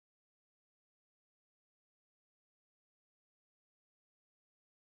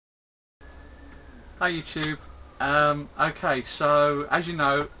Hi YouTube. Okay, so as you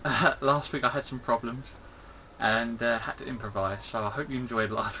know, last week I had some problems and had to improvise, so I hope you enjoyed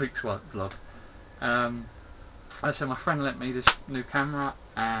last week's vlog. As I said, my friend lent me this new camera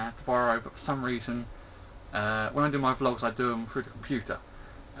to borrow, but for some reason when I do my vlogs I do them through the computer.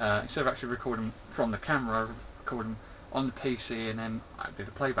 Instead of actually recording from the camera, I record them on the PC and then I did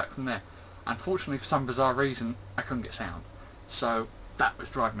a playback from there. Unfortunately, for some bizarre reason, I couldn't get sound, so that was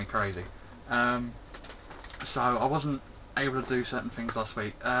driving me crazy. So I wasn't able to do certain things last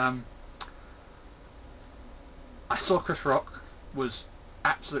week. I saw Chris Rock, was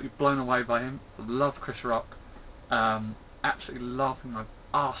absolutely blown away by him. Loved Chris Rock, absolutely laughing my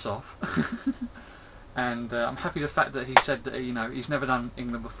arse off. And I'm happy the fact that he said that he's never done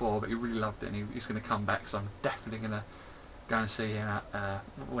England before, but he really loved it and he's going to come back. So I'm definitely going to go and see him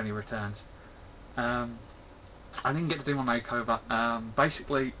when he returns. I didn't get to do my makeover.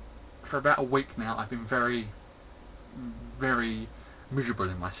 Basically, for about a week now I've been very miserable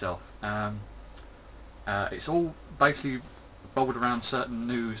in myself. It's all basically revolved around certain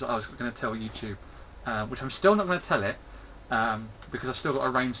news that I was going to tell YouTube, which I'm still not going to tell it because I've still got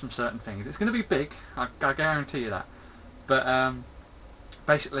to arrange some certain things. It's going to be big, I guarantee you that, but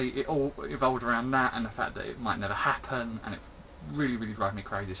basically it all evolved around that and the fact that it might never happen, and it really drives me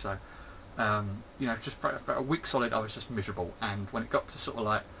crazy. So just for a week solid I was just miserable, and when it got to sort of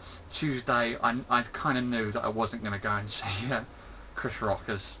like Tuesday, I kind of knew that I wasn't going to go and see Chris Rock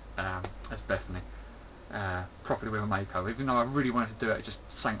as Bethany properly with a makeover, even though I really wanted to do it.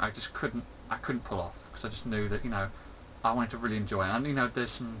 I couldn't pull off, because I just knew that I wanted to really enjoy it. And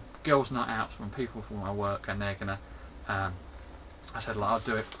there's some girls' night outs from people from my work, and they're gonna I said, like, I'll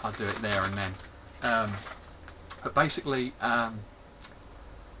do it there and then. But basically,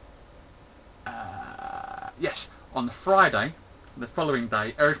 yes, on the Friday, the following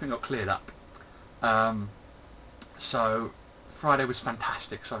day, everything got cleared up. So Friday was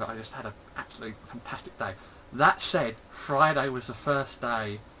fantastic, so I just had an absolutely fantastic day. That said, Friday was the first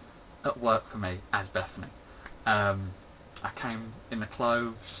day at work for me as Bethany. I came in the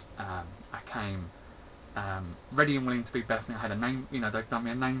clothes, I came ready and willing to be Bethany. I had a name, they've done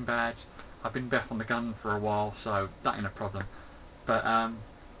me a name badge. I've been Beth on the gun for a while, so that ain't a problem. But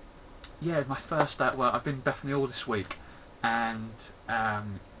yeah, my first day at work. I've been Bethany all this week, and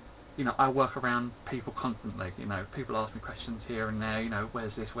I work around people constantly. People ask me questions here and there.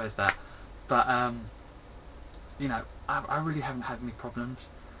 Where's this, where's that? But I really haven't had any problems.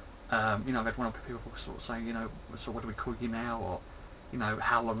 I've had one or two people sort of saying, so what do we call you now, or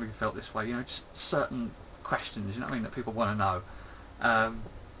how long have you felt this way? Just certain questions. That people want to know.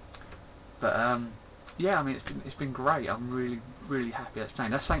 Yeah, it's been great. I'm really happy that's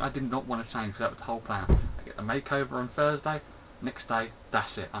changed. That's something I did not want to change, because that was the whole plan. I get the makeover on Thursday, next day,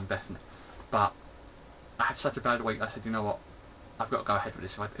 that's it, I'm Bethany. But I had such a bad week, I said, you know what, I've got to go ahead with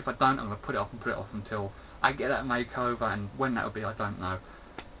this. If I don't, I'm going to put it off until I get that makeover, and when that will be, I don't know.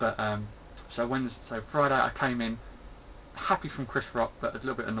 But so Friday I came in happy from Chris Rock, but a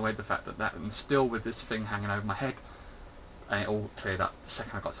little bit annoyed the fact that and still with this thing hanging over my head. And it all cleared up the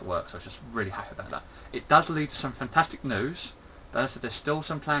second I got to work, so I was just really happy about that. It does lead to some fantastic news. There's still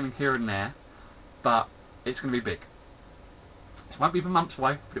some planning here and there, but it's going to be big. It won't be months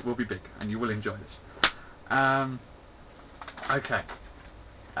away, but it will be big, and you will enjoy this. Okay.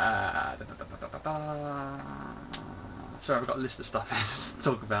 Sorry, I've got a list of stuff to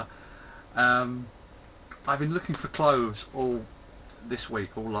talk about. I've been looking for clothes all this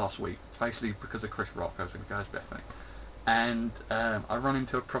week, all last week, basically because of Chris Rock. I was going to go as Bethany. And I run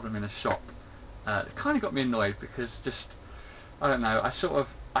into a problem in a shop. It kind of got me annoyed, because I don't know, I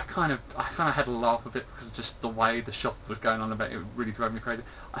kind of had a laugh of it, because just the way the shop was going on about it really drove me crazy.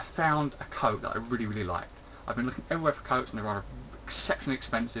 I found a coat that I really liked. I've been looking everywhere for coats, and they're either exceptionally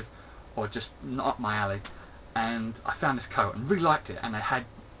expensive or just not up my alley. And I found this coat and really liked it, and they had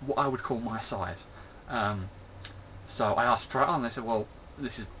what I would call my size. So I asked to try it on. They said, well,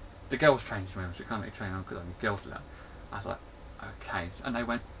 this is the girls' changing room, so you can't let you train on because only girls do that. I was like, okay. And they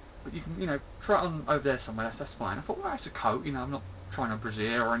went, but you can, try it on over there somewhere, that's fine. I thought, well, it's a coat, I'm not trying a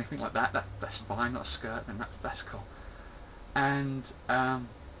brassiere or anything like that. That's fine, not a skirt, and that's cool. And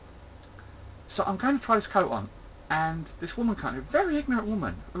so I'm going to try this coat on, and this woman, a very ignorant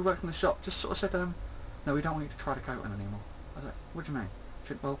woman who worked in the shop, just sort of said, no, we don't want you to try the coat on anymore. I was like, what do you mean? She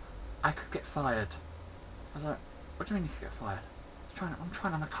said, well, I could get fired. I was like, what do you mean you could get fired? I'm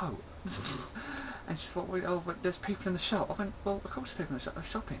trying on a coat. And she thought, well, oh, but there's people in the shop. I went, well, of course there's people in the shop, they're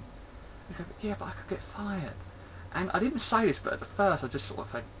shopping. And she goes, yeah, but I could get fired. And I didn't say this, but at the first I just sort of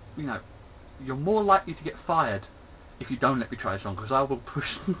said, you're more likely to get fired if you don't let me try this on, because I will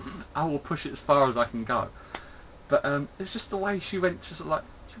push I will push it as far as I can go. But it's just the way she went to she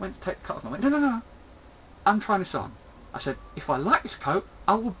went to take the coat off, and I went, no, I'm trying this on. I said, if I like this coat,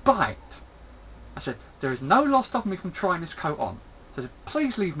 I will buy it. I said, there is no law stopping me from trying this coat on. So I said,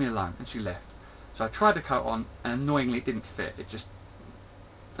 please leave me alone. And she left. So I tried the coat on, and annoyingly it didn't fit. It just,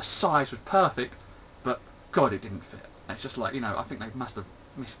 the size was perfect, but God, it didn't fit. And it's just like, you know, I think they must have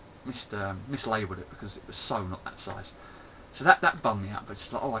mislabeled it, because it was so not that size. So that bummed me out. But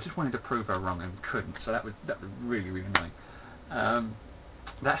it's like, oh, I just wanted to prove her wrong and couldn't. So that was really annoying.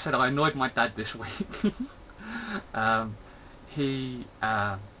 That said, I annoyed my dad this week. I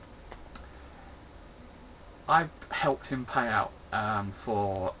helped him pay out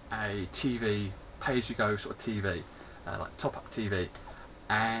for a TV, pay-as-you-go sort of TV, like top-up TV,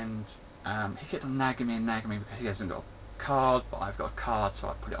 and he kept on nagging me because he hasn't got a card, but I've got a card, so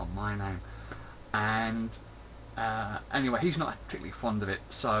I put it on my name. And anyway, he's not particularly fond of it,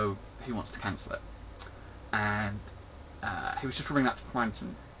 so he wants to cancel it. And he was just ringing up to find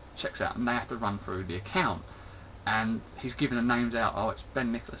some checks out, and they have to run through the account. And he's giving the names out. Oh, it's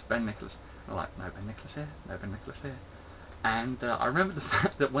Ben Nicholas, Ben Nicholas. I'm like, no Ben Nicholas here, no Ben Nicholas here. And I remember the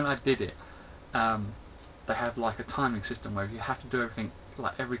fact that when I did it, they have like a timing system where you have to do everything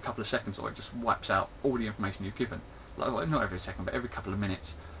like every couple of seconds, or it just wipes out all the information you've given. Like, well, not every second, but every couple of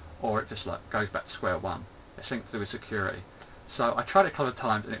minutes, or it just like goes back to square one. It's synced through with security. So I tried it a couple of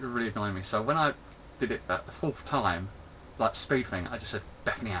times, and it really annoyed me. So when I did it the fourth time, like speed thing, I just said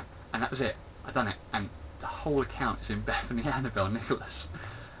Bethany Ann, and that was it. I done it, and the whole account is in Bethany Annabelle Nicholas.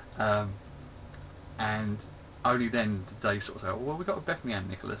 And only then did they sort of say, well, we got a Bethany Ann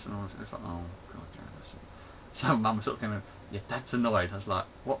Nicholas, and I was like, oh God, yeah. So Mum sort of came in, yeah, Dad's annoyed. I was like,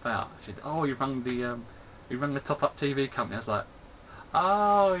 what about? She said, oh, you rung the top-up TV company. I was like,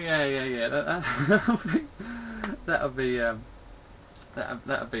 oh yeah, that'll be that.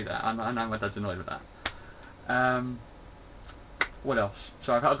 I know my dad's annoyed with that. What else?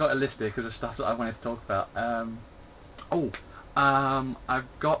 So I've got a list here because of stuff that I wanted to talk about. I've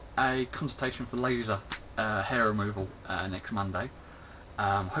got a consultation for laser hair removal next Monday.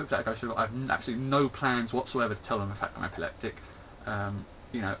 Hope that goes through. I've absolutely no plans whatsoever to tell them the fact I'm epileptic.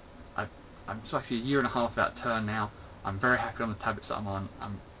 You know, I'm actually a year and a half out of turn now. I'm very happy on the tablets that I'm on.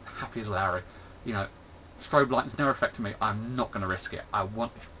 I'm happy as Larry. You know, strobe lighting's never affected me. I'm not going to risk it. I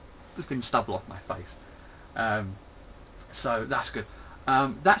want the thin stubble off my face. So that's good.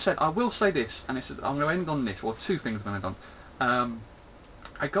 That said, I will say this, and I'm going to end on this, or two things I'm going to end on.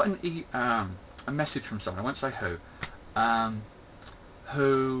 I got a message from someone, I won't say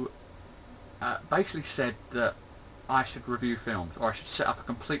who basically said that I should review films, or I should set up a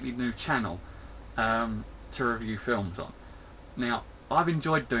completely new channel to review films on. Now, I've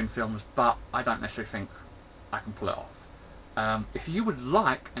enjoyed doing films, but I don't necessarily think I can pull it off. If you would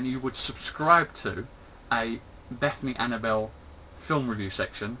like, and you would subscribe to a Bethany Annabelle film review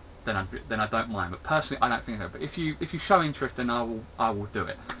section, then I don't mind. But personally, I don't think so. But if you show interest, then I will do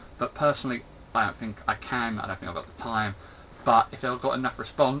it. But personally, I don't think I can. I don't think I've got the time. But if I've got enough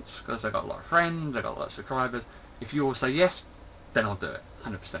response, because I've got a lot of friends, I've got a lot of subscribers, if you all say yes, then I'll do it,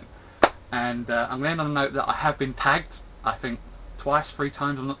 100%. And I'm going to end on a note that I have been tagged, I think twice, 3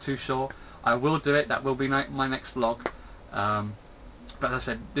 times, I'm not too sure. I will do it. That will be my next vlog. But as I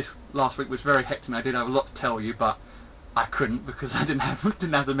said, this last week was very hectic. I did have a lot to tell you, but I couldn't because I didn't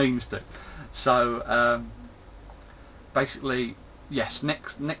have the means to. So basically, yes,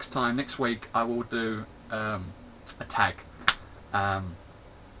 next week I will do a tag. A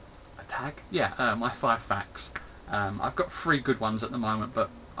tag? Yeah, my 5 facts. I've got 3 good ones at the moment, but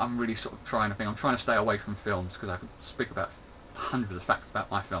I'm really sort of trying to stay away from films because I can speak about hundreds of facts about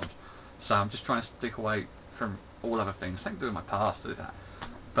my films. So I'm just trying to stick away from all other things. Same doing my past, that.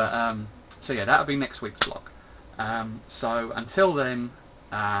 But so yeah, that'll be next week's vlog. So until then,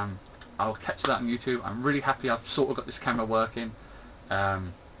 I'll catch that on YouTube. I'm really happy I've sort of got this camera working. As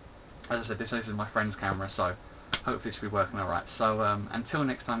I said, this is my friend's camera, so hopefully it should be working alright. So until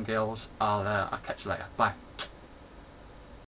next time, girls, I'll catch you later. Bye.